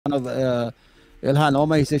of 𝖼𝙾𝚁𝚾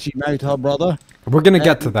Omar. He said she married to her brother. We're gonna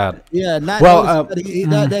get to that. Yeah, Well,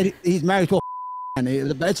 that he's married to a and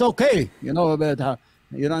it's okay, you know, but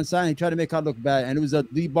you know what I'm saying? He tried to make her look bad, and it was a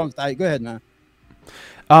debunked. Go ahead, man.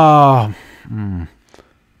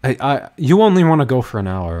 You only want to go for an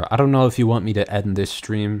hour. I don't know if you want me to end this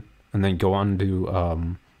stream and then go on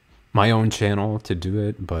to my own channel to do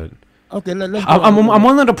it, but okay, I'm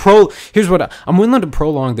willing to Here's what I'm willing to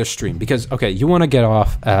prolong this stream because okay, you want to get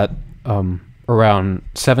off at around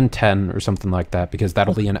 7:10 or something like that because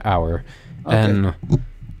that'll be an hour, and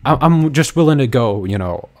I'm just willing to go, you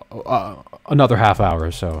know, another half hour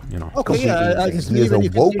or so, you know. Okay, yeah, I guess a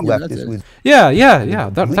woke leftist. Yeah.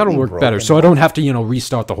 That'll work better. So I don't have to, you know,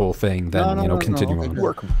 restart the whole thing. Then continue on. You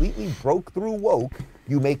are completely broke through woke.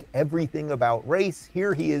 You make everything about race.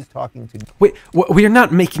 Here he is talking to. Wait, we are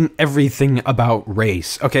not making everything about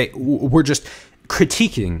race. Okay, we're just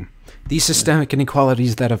critiquing these systemic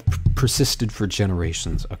inequalities that have persisted for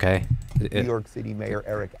generations. Okay. New York City Mayor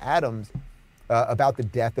Eric Adams. About the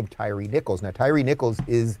death of Tyre Nichols. Now, Tyre Nichols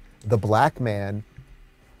is the black man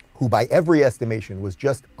who, by every estimation, was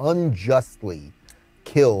just unjustly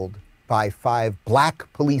killed by 5 black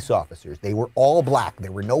police officers. They were all black.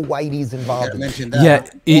 There were no whiteys involved.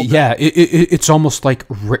 It's almost like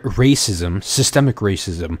racism, systemic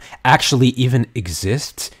racism, actually even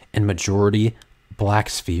exists in majority black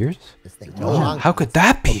spheres. How could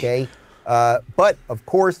that be? Okay, but of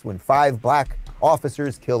course, when 5 black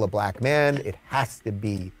officers kill a black man, it has to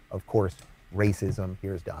be, of course, racism.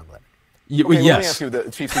 Here's Don Lemon. Okay, let me ask you, the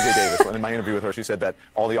Chief C.J. Davis, in my interview with her, she said that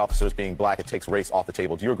all the officers being black, it takes race off the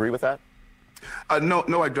table. Do you agree with that?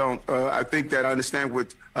 No, I don't. I think that I understand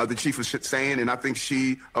what the chief was saying, and I think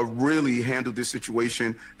she really handled this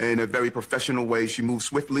situation in a very professional way. She moved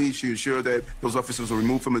swiftly. She ensured that those officers were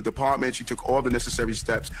removed from the department. She took all the necessary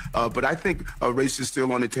steps. But I think race is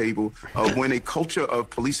still on the table. When a culture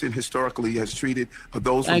of policing historically has treated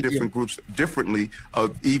those from different groups differently,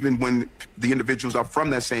 even when the individuals are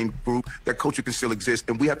from that same group, that culture can still exist,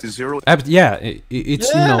 and we have to zero. It's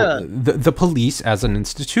you know, the police as an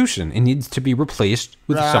institution. It needs to be replaced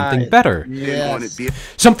with something better.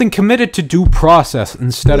 Something committed to due process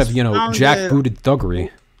instead of, you know, jackbooted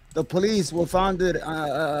thuggery. The police were founded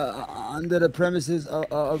under the premises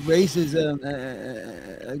of racism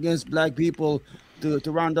against black people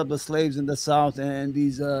to round up the slaves in the South and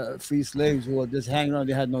these free slaves who were just hanging around.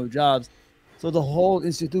 They had no jobs. So the whole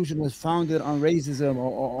institution was founded on racism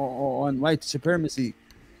or on white supremacy.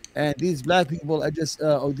 And these black people are just,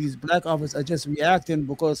 or these black officers are just reacting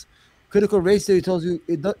because critical race theory tells you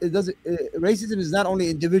racism is not only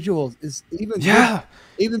individuals, it's even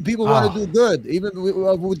even people want to do good. Even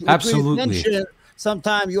with intention,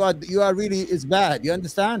 sometimes you are really it's bad. You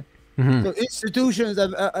understand? So institutions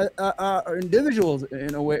are individuals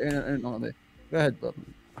in a way. In all that. Go ahead, Bob.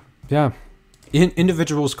 Yeah.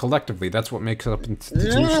 Individuals collectively, that's what makes up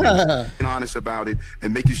institutions. Being honest about it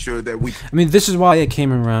and making sure that we. I mean, this is why it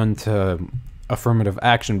came around to affirmative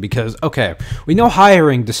action, because okay, we know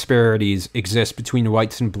hiring disparities exist between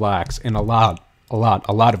whites and blacks in a lot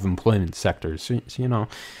of employment sectors. So you know,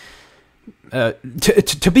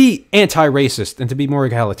 to be anti-racist and to be more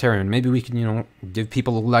egalitarian, maybe we can, you know, give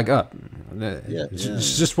people a leg up.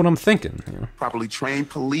 It's just what I'm thinking. You know? Properly trained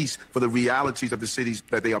police for the realities of the cities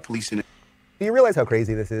that they are policing. Do you realize how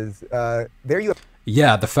crazy this is? There you have.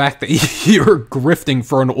 Yeah, the fact that you're grifting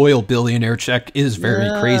for an oil billionaire check is very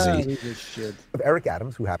crazy. Of Eric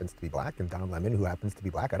Adams, who happens to be black, and Don Lemon, who happens to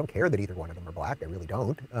be black. I don't care that either one of them are black. I really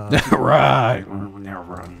don't. Right.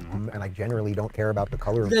 And I generally don't care about the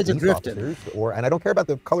color of police officers, and I don't care about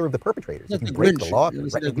the color of the perpetrators. If you break the law, if you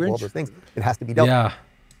threaten people, all those things, it has to be dealt with.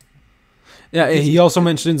 Yeah, he also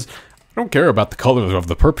mentions, I don't care about the color of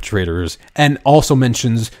the perpetrators, and also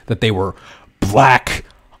mentions that they were black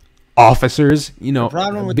officers, you know,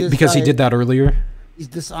 because he did that earlier. He's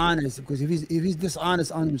dishonest, because if he's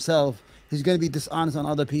dishonest on himself, he's going to be dishonest on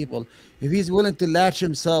other people. If he's willing to latch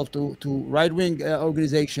himself to right-wing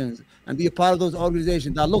organizations and be a part of those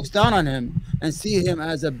organizations that looks down on him and see him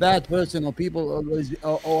as a bad person, or people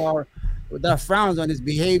or that frowns on his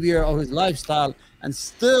behavior or his lifestyle, and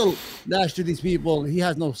still latch to these people, he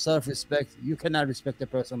has no self-respect. You cannot respect a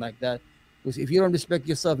person like that, because if you don't respect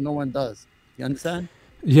yourself, no one does. You understand?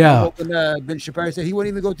 Yeah. Ben Shapiro said he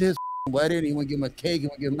wouldn't even go to his wedding. He wouldn't give him a cake. He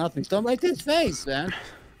wouldn't give him nothing. Don't right to his face, man.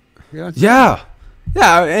 You know yeah.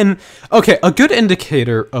 And okay, a good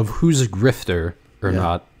indicator of who's a grifter or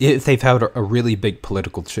not, if they've had a really big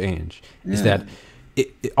political change, is that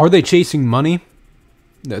are they chasing money?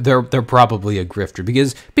 they're probably a grifter,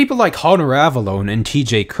 because people like Hunter Avallone and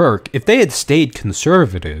T.J. Kirk, if they had stayed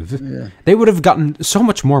conservative, they would have gotten so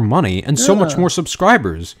much more money and so much more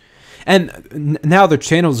subscribers. And now their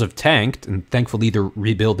channels have tanked, and thankfully they're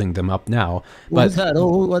rebuilding them up now. What's that?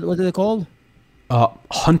 Oh, what are they called?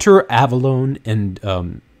 Hunter Avallone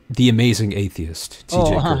and The Amazing Atheist.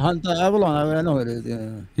 TJ Kirk. Hunter Avallone. I know it is.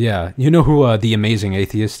 Yeah. Yeah, you know who The Amazing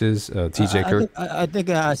Atheist is? TJ Kirk. I think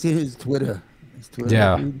I see his Twitter.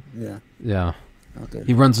 Yeah. Feed. Yeah. Yeah. Okay.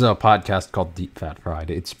 He runs a podcast called Deep Fat Fried.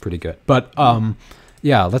 It's pretty good. But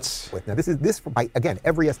yeah, let's. Now this by again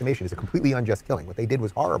every estimation is a completely unjust killing. What they did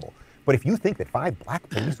was horrible. But if you think that 5 black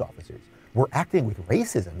police officers were acting with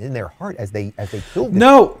racism in their heart as they killed them,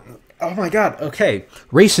 No. Oh my God. Okay.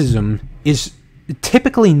 Racism is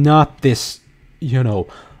typically not this,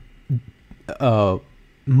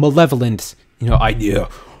 malevolent, idea.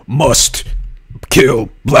 Must kill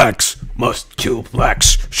blacks. Must kill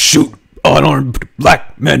blacks. Shoot unarmed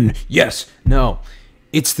black men. Yes. No.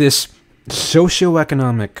 It's this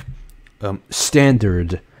socioeconomic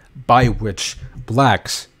standard by which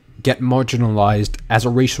blacks get marginalized as a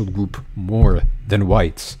racial group more than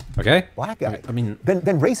whites. Okay? black guys. I mean, then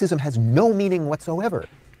racism has no meaning whatsoever.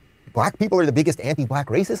 Black people are the biggest anti-black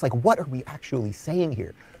racists. Like, what are we actually saying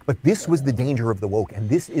here? But this was the danger of the woke, and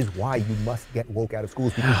this is why you must get woke out of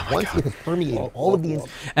schools, because once it has permeated all of these.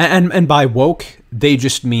 And by woke, they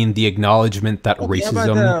just mean the acknowledgement that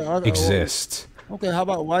racism exists. Okay, how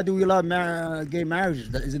about why do we allow gay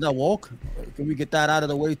marriages? Isn't that woke? Can we get that out of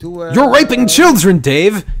the way too? You're raping children,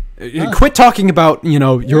 Dave. Quit talking about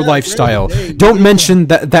your lifestyle. Don't mention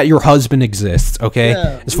that your husband exists. Okay,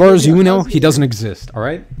 as far as you know, he doesn't exist. All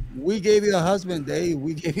right. We gave you a husband, Dave.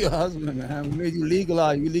 We gave you a husband, man. We made you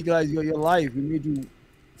legalize. We legalized your life. We made you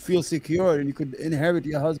feel secure, and you could inherit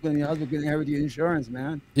your husband. And your husband could inherit your insurance,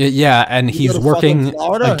 man. Yeah, and he's working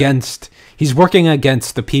against. He's working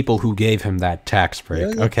against the people who gave him that tax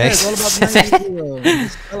break. Okay. It's all about money.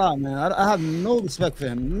 Chill out, man. I have no respect for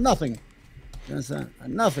him. Nothing. You understand?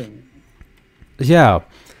 Nothing. Yeah.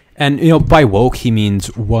 And, by woke, he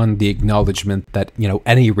means, 1, the acknowledgement that,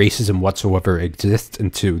 any racism whatsoever exists,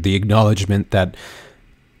 and 2, the acknowledgement that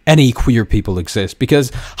any queer people exist.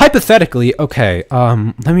 Because, hypothetically, okay,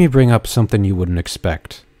 let me bring up something you wouldn't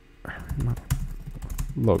expect.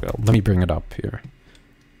 Logo. Let me bring it up here.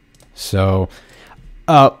 So,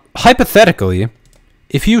 hypothetically,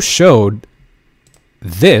 if you showed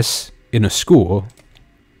this in a school,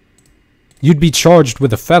 you'd be charged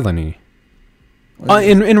with a felony.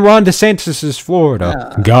 In Ron DeSantis'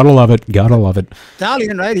 Florida. Yeah. Gotta love it. Gotta love it.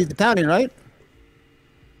 Italian, right? He's Italian, right?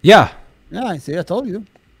 Yeah. Yeah, I see. I told you.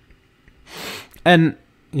 And,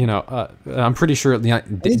 I'm pretty sure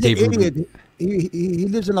He's Dave an Rubin. idiot. He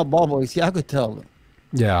lives in a bubble. See, I could tell.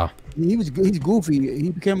 Yeah. He's goofy.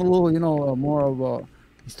 He became a little, more of a.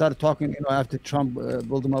 He started talking, after Trump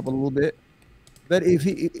built him up a little bit. But if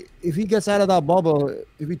he gets out of that bubble,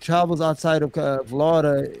 if he travels outside of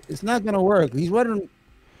Florida, it's not gonna work. He's running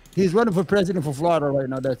for president for Florida right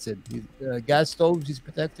now. That's it. Gas stoves he's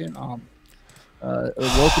protecting.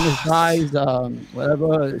 Working his guys.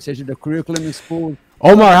 Whatever. Especially the curriculum in school.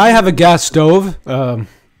 Omar, I have a gas stove. And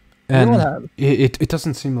it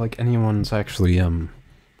doesn't seem like anyone's actually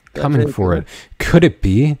coming for it. Could it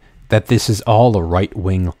be that this is all a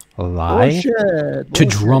right-wing lie to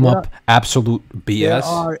drum up absolute BS? They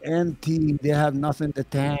are empty. They have nothing to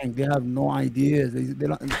tank. They have no ideas.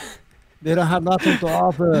 They don't have nothing to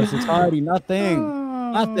offer society.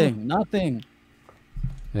 Nothing.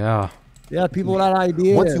 Yeah. They have people without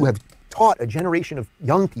ideas. Once you have taught a generation of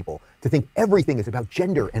young people to think everything is about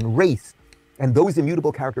gender and race and those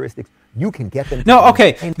immutable characteristics, you can get them. No,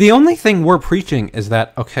 okay. The only thing we're preaching is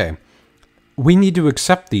that, okay, we need to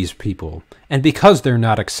accept these people. And because they're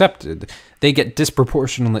not accepted, they get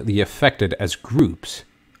disproportionately affected as groups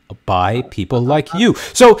by people like you.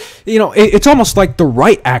 So, it's almost like the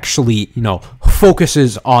right actually,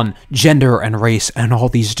 focuses on gender and race and all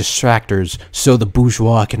these distractors so the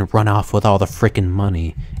bourgeois can run off with all the freaking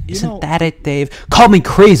money. Isn't that it, Dave? Call me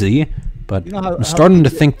crazy, but I'm starting to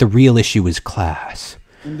think the real issue is class.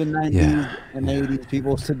 In the 90s and 80s,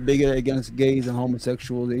 people stood bigger against gays and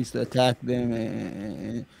homosexuals. They used to attack them,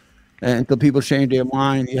 and until people change their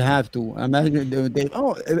mind, you have to. Imagine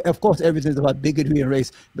of course, everything's about bigotry and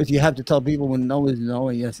race, but you have to tell people when no is no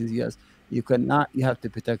and yes is yes. You cannot. You have to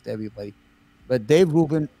protect everybody. But Dave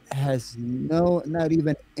Rubin has not even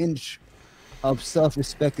an inch of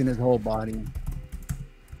self-respect in his whole body.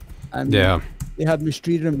 I mean, they have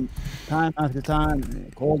mistreated him time after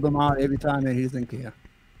time, called him out every time, and he doesn't care.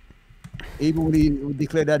 even when he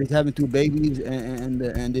declared that he's having 2 babies, and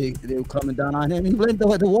they were coming down on him, he blamed the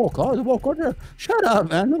woke. Oh, the woke order. Shut up,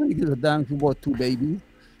 man. Nobody gives a damn if you bought 2 babies.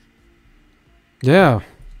 Yeah.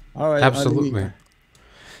 All right. Absolutely.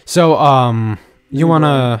 So, you want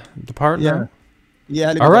to depart now?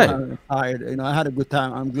 Yeah. All right. I'm tired. You know, I had a good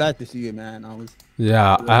time. I'm glad to see you, man.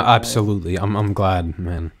 Yeah, absolutely. I'm glad,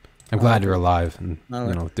 man. I'm glad you're alive and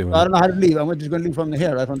you know doing. I don't know how to leave. I'm just gonna leave from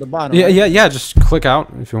here, right from the bottom. Yeah, right? yeah. Just click out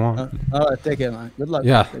if you want. All right. Take care, man. Good luck.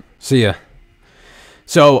 Yeah. See ya.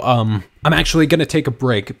 So, I'm actually gonna take a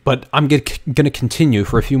break, but I'm gonna continue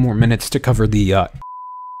for a few more minutes to cover the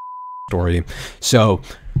story. So,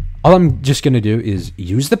 all I'm just gonna do is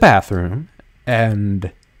use the bathroom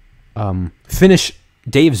and finish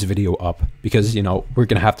Dave's video up, because you know we're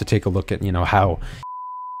gonna have to take a look at how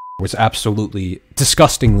was absolutely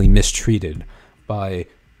disgustingly mistreated by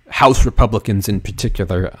House Republicans in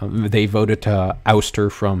particular. They voted to oust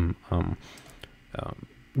her from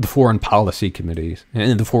the Foreign Policy Committee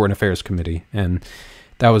and the Foreign Affairs Committee, and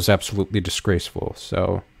that was absolutely disgraceful.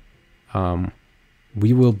 So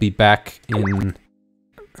we will be back in...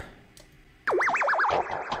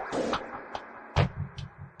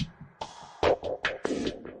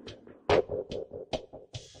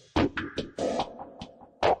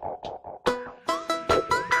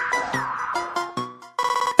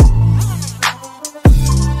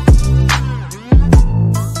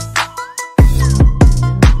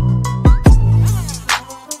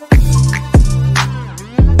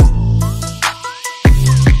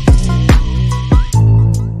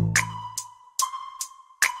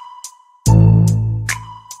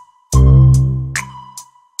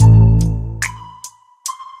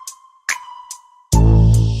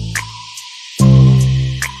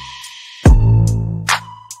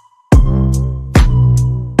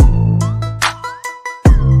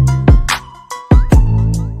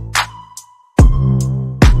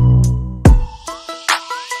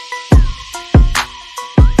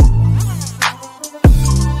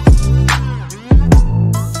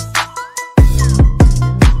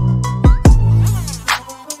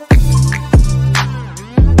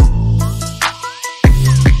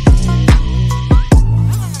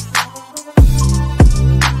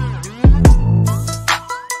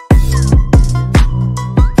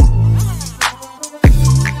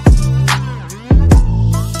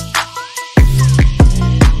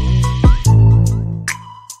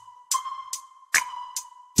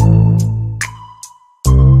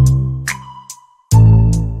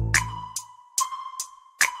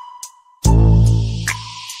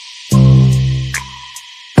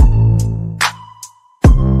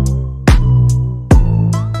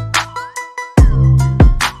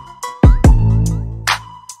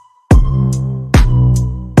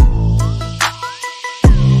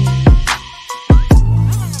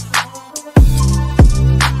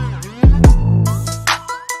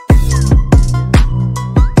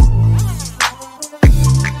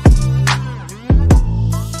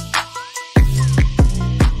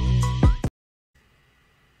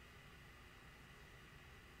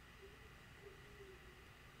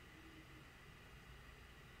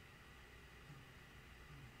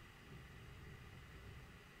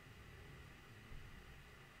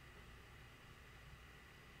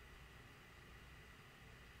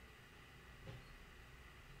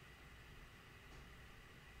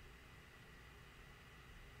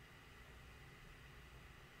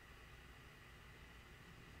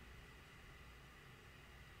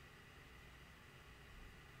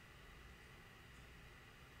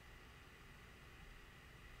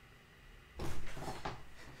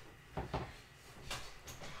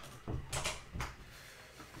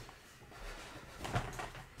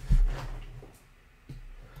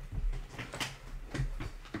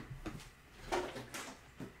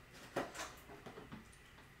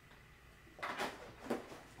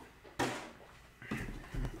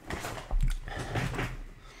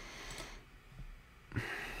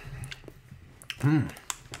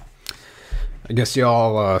 I guess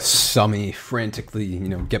y'all saw me frantically,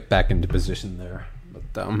 get back into position there.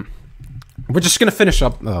 But we're just gonna finish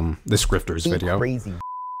up this Grifter's video. Crazy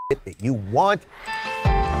that you want.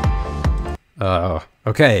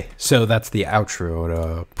 Okay, so that's the outro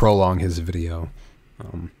to prolong his video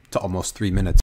to almost 3 minutes.